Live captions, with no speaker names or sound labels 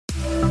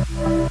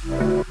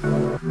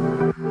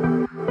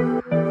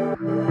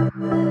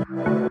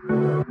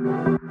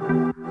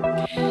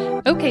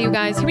Okay, you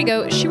guys, here we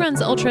go. She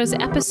Runs Ultras,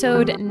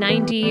 episode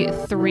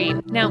 93.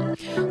 Now,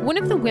 one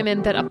of the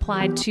women that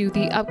applied to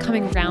the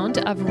upcoming round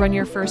of Run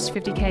Your First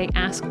 50K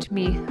asked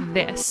me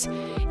this: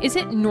 is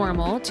it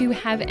normal to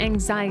have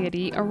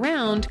anxiety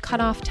around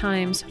cutoff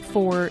times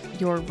for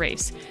your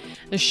race?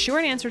 The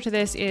short answer to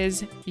this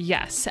is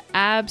yes,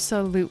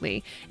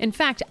 absolutely. In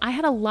fact, I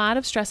had a lot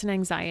of stress and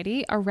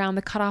anxiety around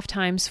the cutoff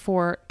times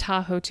for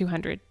Tahoe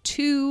 200.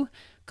 Two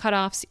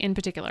cutoffs in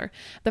particular.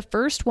 The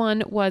first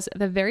one was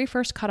the very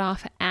first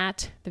cutoff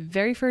at the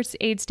very first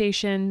aid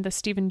station, the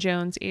Stephen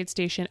Jones aid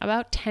station,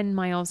 about 10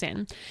 miles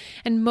in.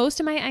 And most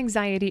of my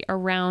anxiety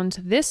around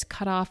this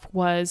cutoff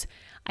was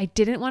I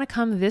didn't want to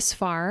come this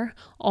far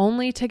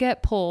only to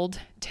get pulled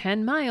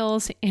 10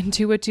 miles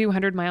into a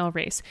 200-mile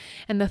race.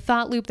 And the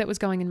thought loop that was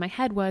going in my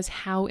head was,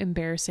 how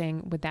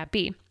embarrassing would that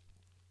be?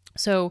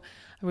 So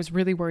I was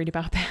really worried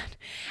about that.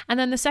 And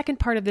then the second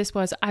part of this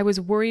was I was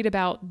worried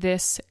about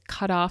this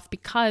cutoff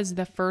because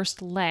the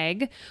first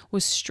leg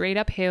was straight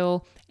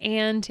uphill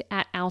and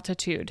at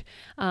altitude.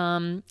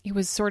 It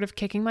was sort of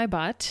kicking my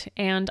butt,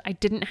 and I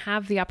didn't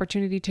have the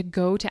opportunity to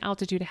go to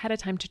altitude ahead of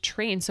time to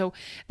train. So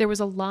there was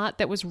a lot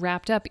that was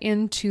wrapped up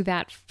into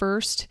that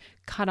first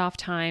cutoff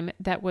time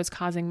that was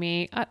causing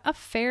me a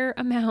fair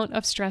amount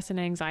of stress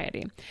and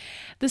anxiety.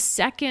 The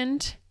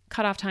second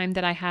cutoff time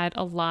that I had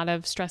a lot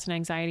of stress and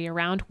anxiety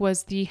around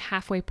was the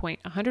halfway point,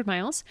 100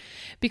 miles,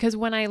 because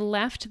when I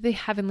left the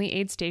Heavenly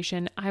Aid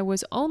Station, I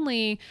was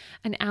only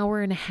an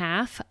hour and a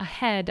half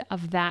ahead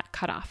of that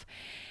cutoff.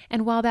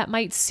 And while that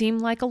might seem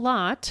like a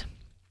lot,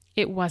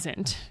 it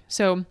wasn't.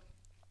 So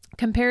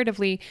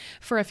comparatively,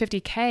 for a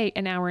 50K,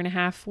 an hour and a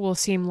half will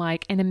seem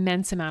like an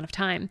immense amount of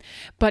time.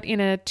 But in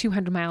a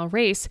 200-mile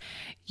race,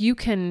 you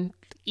can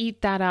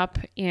eat that up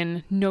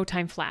in no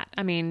time flat.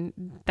 I mean,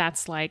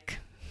 that's like,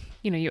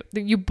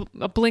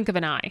 a blink of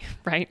an eye,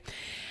 right?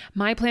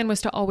 My plan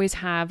was to always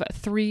have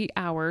 3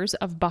 hours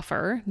of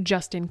buffer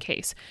just in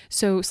case.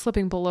 So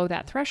slipping below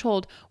that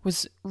threshold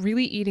was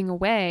really eating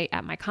away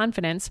at my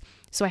confidence.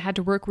 So I had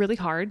to work really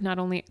hard, not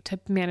only to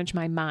manage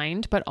my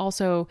mind, but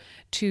also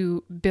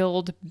to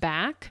build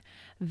back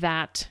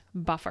that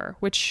buffer,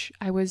 which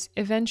I was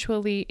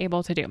eventually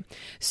able to do.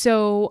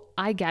 So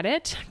I get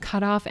it.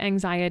 Cutoff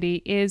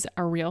anxiety is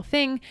a real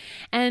thing.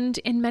 And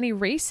in many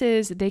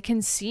races, they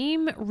can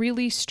seem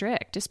really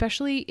strict,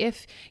 especially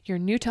if you're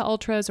new to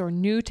ultras or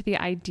new to the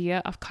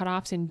idea of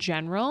cutoffs in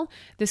general.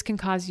 This can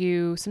cause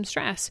you some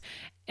stress,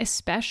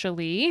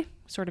 especially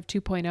sort of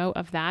 2.0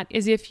 of that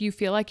is if you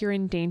feel like you're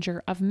in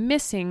danger of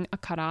missing a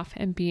cutoff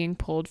and being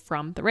pulled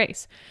from the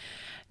race.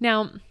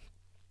 Now,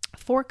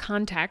 for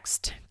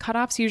context,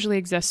 cutoffs usually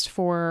exist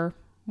for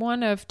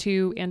one of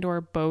two and or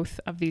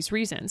both of these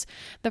reasons.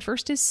 The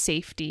first is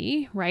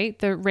safety, right?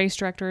 The race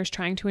director is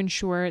trying to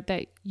ensure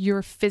that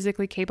you're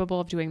physically capable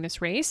of doing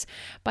this race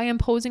by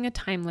imposing a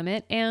time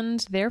limit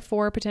and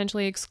therefore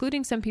potentially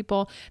excluding some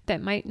people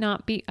that might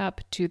not be up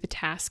to the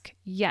task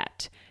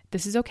yet.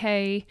 This is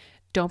okay.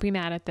 Don't be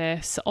mad at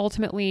this.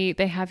 Ultimately,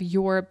 they have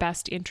your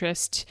best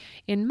interest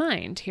in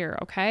mind here,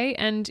 okay?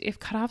 And if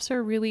cutoffs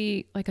are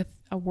really like a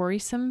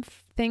worrisome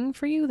thing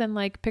for you, then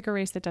like pick a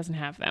race that doesn't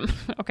have them,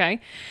 okay?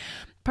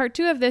 Part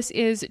two of this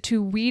is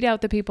to weed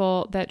out the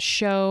people that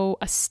show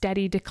a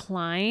steady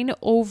decline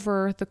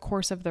over the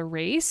course of the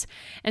race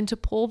and to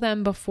pull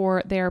them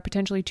before they are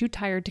potentially too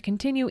tired to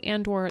continue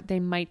and or they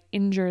might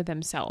injure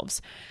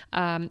themselves.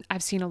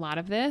 I've seen a lot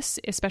of this,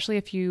 especially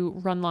if you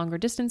run longer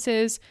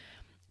distances.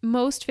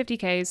 Most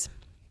 50Ks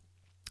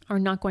are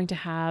not going to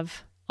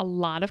have a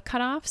lot of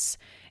cutoffs.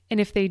 And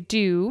if they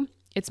do,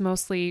 it's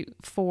mostly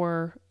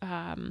for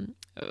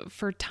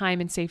time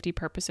and safety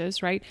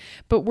purposes, right?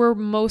 But we're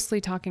mostly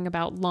talking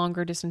about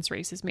longer distance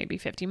races, maybe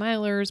 50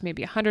 milers,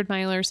 maybe 100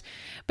 milers.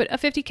 But a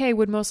 50K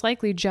would most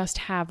likely just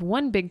have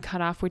one big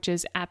cutoff, which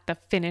is at the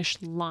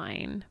finish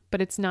line.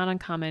 But it's not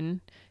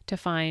uncommon to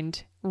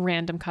find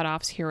random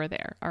cutoffs here or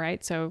there, all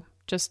right? So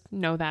just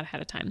know that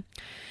ahead of time.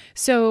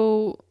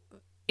 So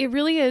it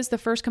really is, the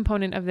first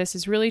component of this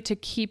is really to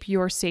keep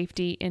your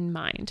safety in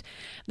mind.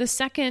 The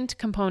second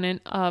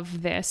component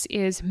of this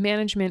is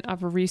management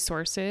of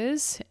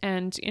resources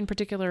and in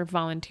particular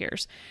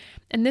volunteers.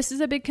 And this is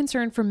a big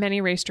concern for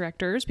many race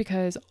directors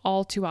because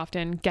all too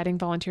often getting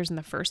volunteers in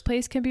the first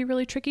place can be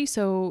really tricky.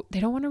 So they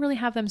don't want to really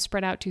have them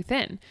spread out too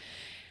thin.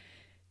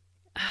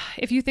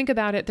 If you think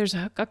about it, there's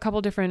a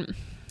couple different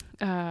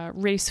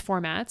race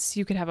formats.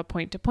 You could have a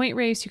point-to-point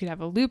race, you could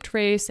have a looped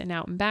race, an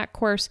out and back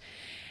course.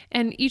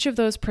 And each of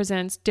those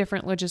presents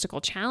different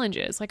logistical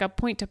challenges. Like a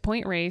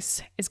point-to-point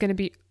race is going to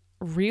be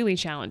really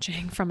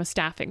challenging from a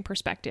staffing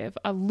perspective.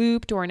 A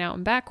looped or an out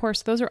and back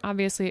course, those are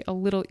obviously a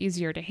little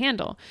easier to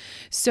handle.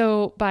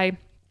 So by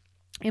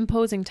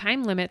imposing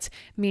time limits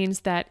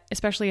means that,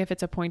 especially if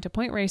it's a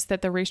point-to-point race,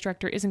 that the race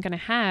director isn't going to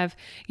have,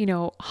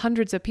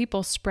 hundreds of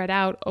people spread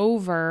out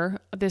over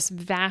this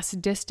vast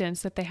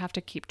distance that they have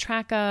to keep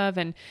track of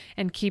and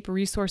keep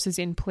resources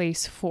in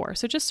place for.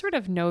 So just sort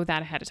of know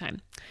that ahead of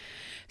time.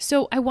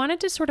 So I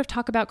wanted to sort of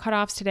talk about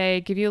cutoffs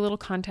today, give you a little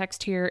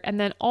context here, and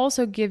then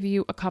also give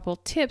you a couple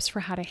tips for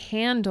how to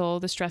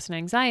handle the stress and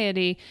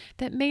anxiety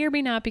that may or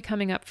may not be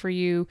coming up for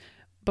you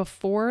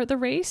before the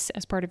race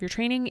as part of your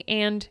training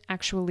and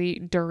actually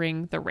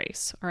during the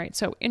race. All right.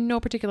 So in no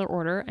particular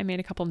order, I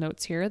made a couple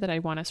notes here that I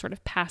want to sort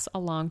of pass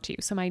along to you,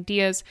 some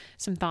ideas,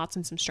 some thoughts,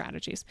 and some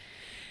strategies.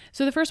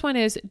 So the first one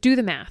is do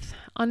the math.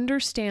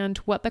 Understand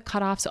what the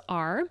cutoffs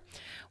are,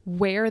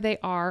 where they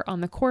are on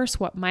the course,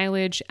 what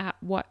mileage, at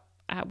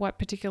what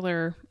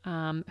particular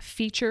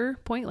feature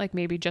point, like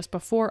maybe just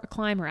before a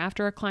climb or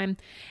after a climb,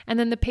 and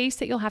then the pace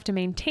that you'll have to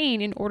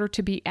maintain in order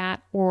to be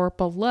at or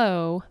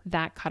below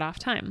that cutoff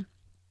time.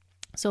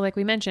 So like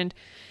we mentioned,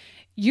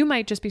 you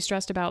might just be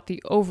stressed about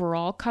the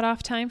overall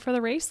cutoff time for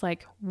the race,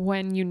 like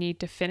when you need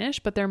to finish,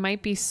 but there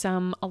might be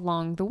some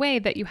along the way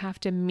that you have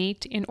to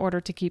meet in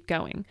order to keep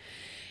going.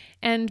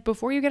 And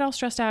before you get all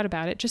stressed out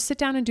about it, just sit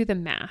down and do the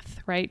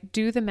math, right?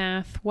 Do the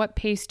math. What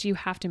pace do you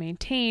have to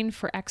maintain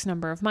for X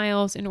number of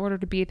miles in order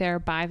to be there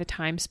by the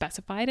time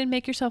specified, and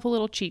make yourself a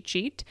little cheat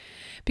sheet?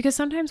 Because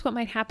sometimes what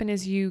might happen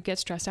is you get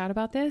stressed out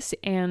about this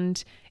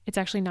and it's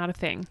actually not a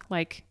thing.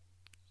 Like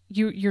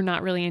you're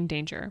not really in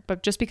danger,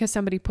 but just because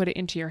somebody put it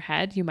into your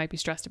head, you might be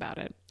stressed about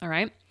it. All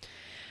right.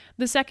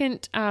 The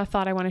second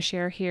thought I want to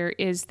share here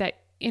is that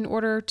in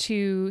order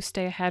to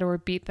stay ahead or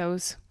beat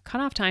those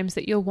cutoff times,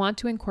 that you'll want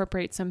to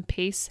incorporate some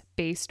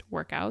pace-based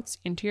workouts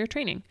into your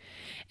training.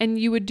 And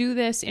you would do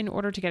this in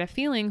order to get a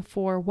feeling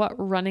for what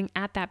running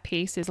at that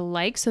pace is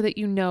like so that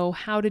you know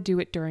how to do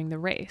it during the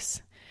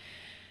race.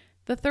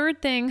 The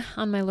third thing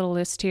on my little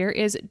list here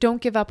is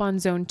don't give up on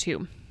zone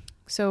 2.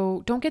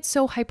 So don't get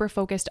so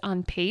hyper-focused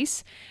on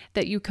pace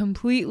that you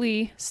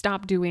completely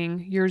stop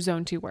doing your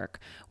zone 2 work.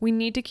 We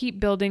need to keep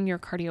building your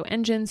cardio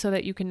engine so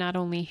that you can not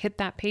only hit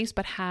that pace,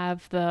 but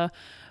have the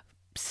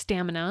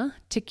stamina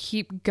to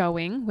keep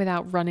going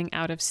without running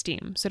out of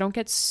steam. So don't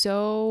get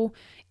so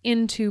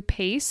into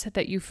pace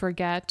that you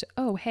forget,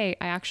 oh, hey,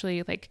 I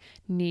actually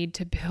need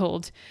to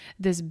build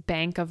this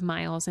bank of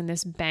miles and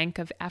this bank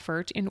of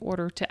effort in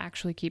order to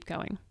actually keep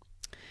going.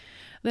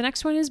 The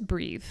next one is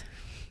breathe,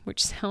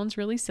 which sounds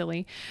really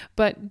silly,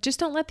 but just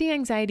don't let the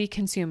anxiety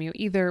consume you,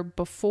 either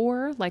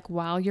before, like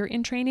while you're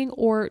in training,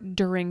 or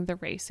during the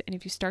race. And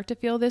if you start to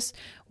feel this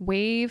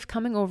wave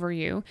coming over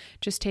you,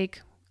 just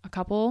take a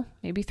couple,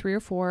 maybe 3 or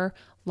 4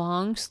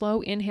 long,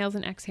 slow inhales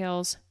and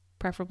exhales,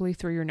 preferably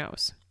through your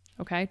nose.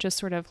 Okay. Just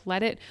sort of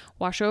let it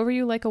wash over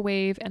you like a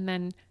wave and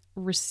then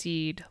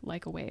recede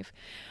like a wave.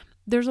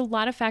 There's a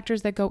lot of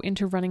factors that go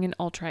into running an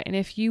ultra. And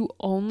if you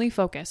only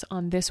focus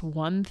on this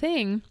one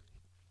thing,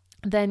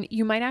 then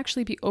you might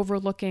actually be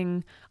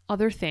overlooking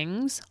other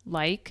things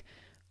like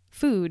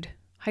food,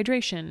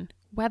 hydration,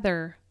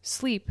 weather,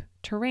 sleep,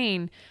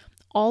 terrain,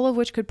 all of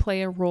which could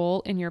play a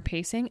role in your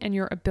pacing and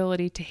your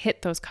ability to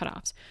hit those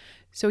cutoffs.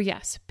 So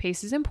yes,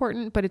 pace is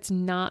important, but it's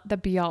not the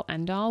be-all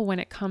end-all when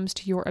it comes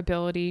to your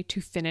ability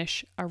to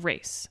finish a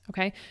race,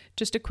 okay?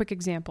 Just a quick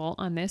example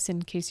on this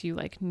in case you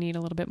need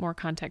a little bit more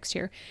context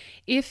here.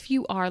 If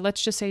you are,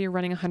 let's just say you're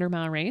running a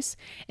 100-mile race,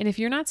 and if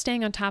you're not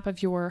staying on top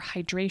of your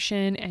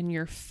hydration and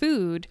your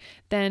food,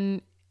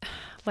 then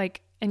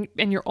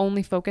and you're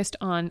only focused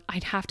on,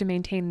 I'd have to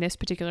maintain this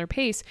particular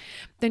pace,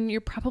 then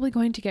you're probably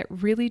going to get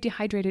really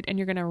dehydrated and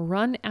you're going to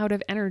run out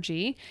of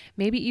energy,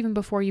 maybe even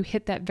before you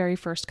hit that very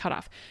first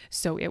cutoff.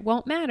 So it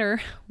won't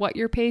matter what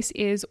your pace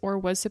is or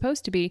was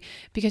supposed to be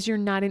because you're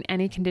not in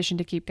any condition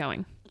to keep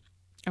going.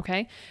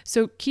 Okay?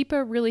 So keep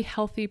a really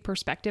healthy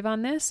perspective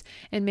on this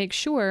and make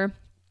sure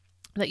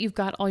that you've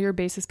got all your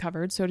bases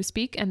covered, so to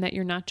speak, and that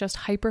you're not just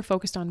hyper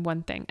focused on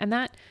one thing. And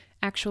that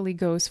actually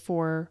goes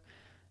for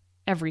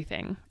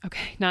everything.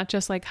 Okay. Not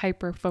just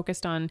hyper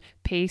focused on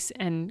pace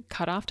and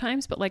cutoff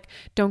times, but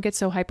don't get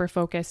so hyper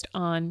focused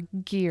on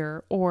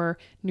gear or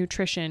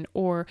nutrition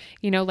or,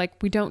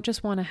 we don't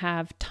just want to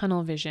have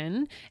tunnel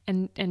vision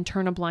and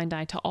turn a blind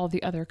eye to all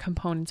the other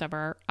components of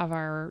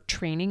our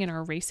training and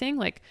our racing.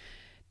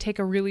 Take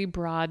a really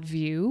broad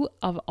view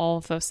of all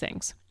of those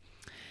things.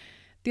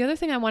 The other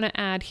thing I want to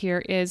add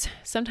here is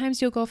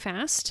sometimes you'll go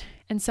fast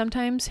and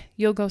sometimes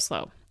you'll go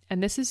slow.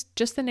 And this is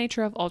just the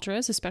nature of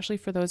ultras, especially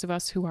for those of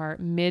us who are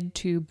mid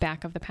to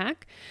back of the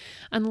pack.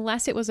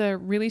 Unless it was a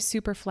really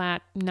super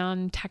flat,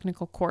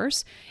 non-technical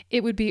course,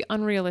 it would be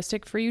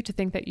unrealistic for you to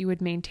think that you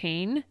would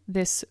maintain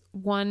this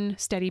one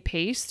steady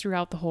pace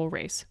throughout the whole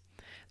race.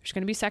 There's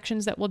going to be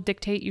sections that will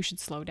dictate you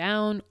should slow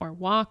down or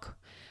walk.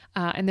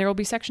 And there will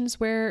be sections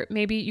where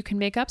maybe you can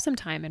make up some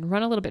time and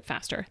run a little bit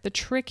faster. The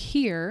trick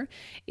here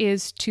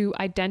is to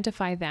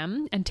identify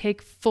them and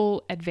take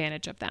full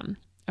advantage of them.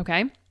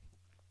 Okay?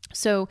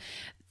 So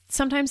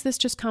sometimes this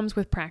just comes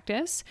with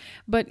practice,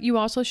 but you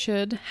also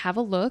should have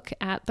a look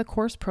at the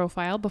course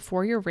profile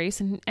before your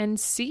race and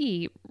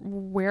see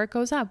where it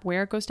goes up,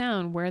 where it goes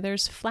down, where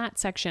there's flat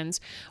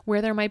sections,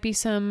 where there might be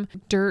some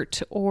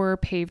dirt or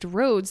paved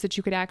roads that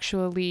you could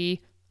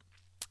actually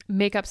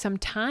make up some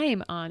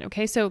time on.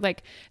 Okay. So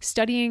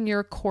studying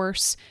your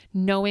course,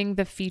 knowing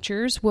the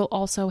features will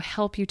also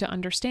help you to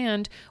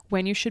understand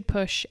when you should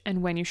push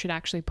and when you should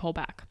actually pull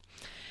back.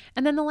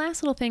 And then the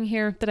last little thing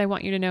here that I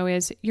want you to know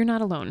is you're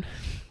not alone.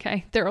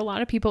 Okay. There are a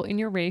lot of people in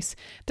your race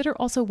that are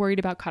also worried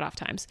about cutoff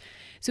times.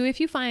 So if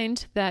you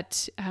find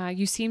that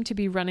you seem to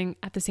be running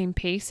at the same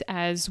pace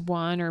as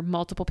one or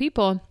multiple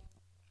people,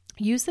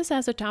 use this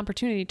as an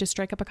opportunity to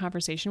strike up a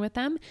conversation with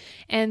them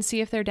and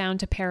see if they're down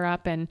to pair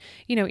up and,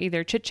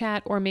 either chit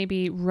chat or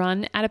maybe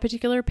run at a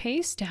particular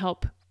pace to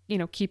help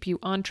keep you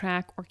on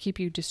track or keep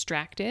you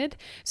distracted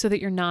so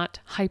that you're not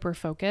hyper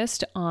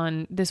focused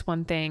on this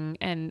one thing.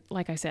 And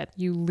like I said,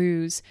 you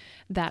lose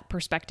that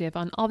perspective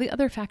on all the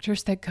other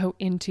factors that go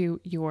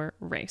into your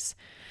race.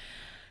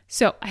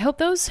 So I hope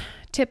those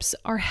tips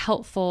are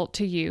helpful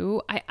to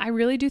you. I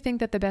really do think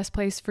that the best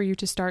place for you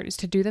to start is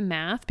to do the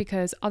math,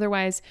 because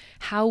otherwise,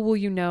 how will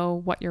you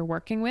know what you're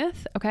working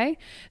with? Okay.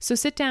 So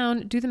sit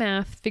down, do the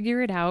math,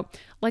 figure it out.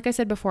 Like I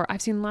said before,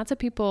 I've seen lots of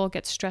people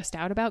get stressed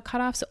out about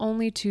cutoffs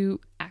only to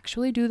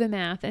actually do the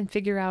math and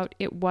figure out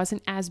it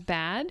wasn't as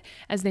bad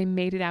as they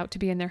made it out to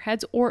be in their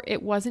heads, or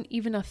it wasn't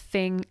even a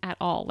thing at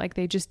all. Like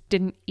they just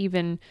didn't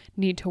even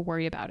need to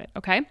worry about it.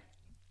 Okay.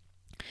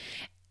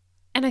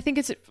 And I think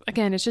it's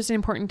just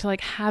important to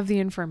have the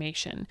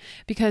information,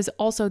 because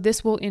also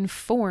this will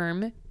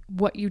inform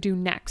what you do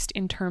next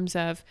in terms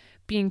of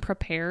being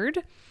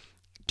prepared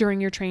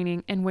during your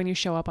training and when you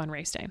show up on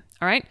race day.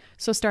 All right.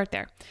 So start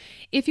there.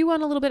 If you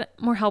want a little bit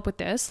more help with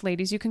this,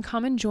 ladies, you can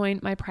come and join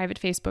my private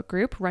Facebook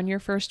group, Run Your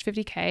First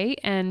 50K.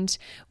 And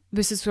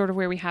this is sort of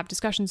where we have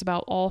discussions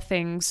about all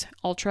things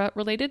ultra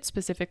related.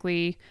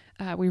 Specifically,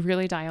 we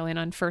really dial in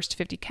on first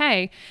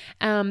 50K.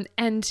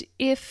 And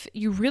if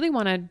you really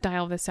want to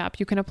dial this up,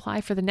 you can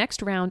apply for the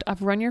next round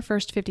of Run Your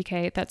First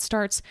 50K that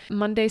starts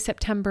Monday,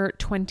 September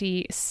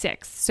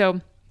 26th.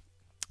 So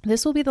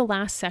this will be the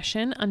last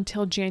session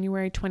until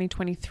January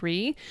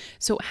 2023.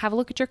 So have a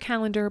look at your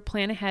calendar,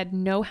 plan ahead,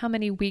 know how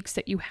many weeks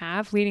that you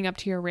have leading up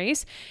to your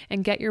race,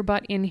 and get your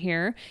butt in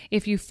here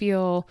if you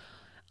feel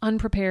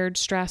unprepared,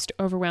 stressed,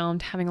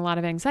 overwhelmed, having a lot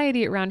of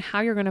anxiety around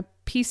how you're going to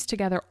piece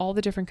together all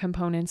the different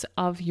components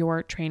of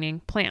your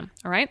training plan.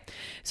 All right.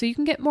 So you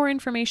can get more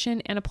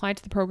information and apply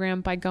to the program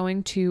by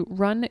going to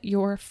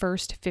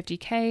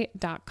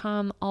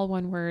runyourfirst50k.com, all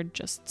one word,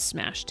 just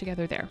smashed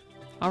together there.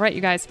 All right,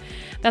 you guys,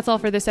 that's all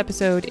for this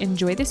episode.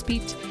 Enjoy this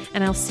beat,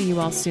 and I'll see you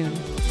all soon.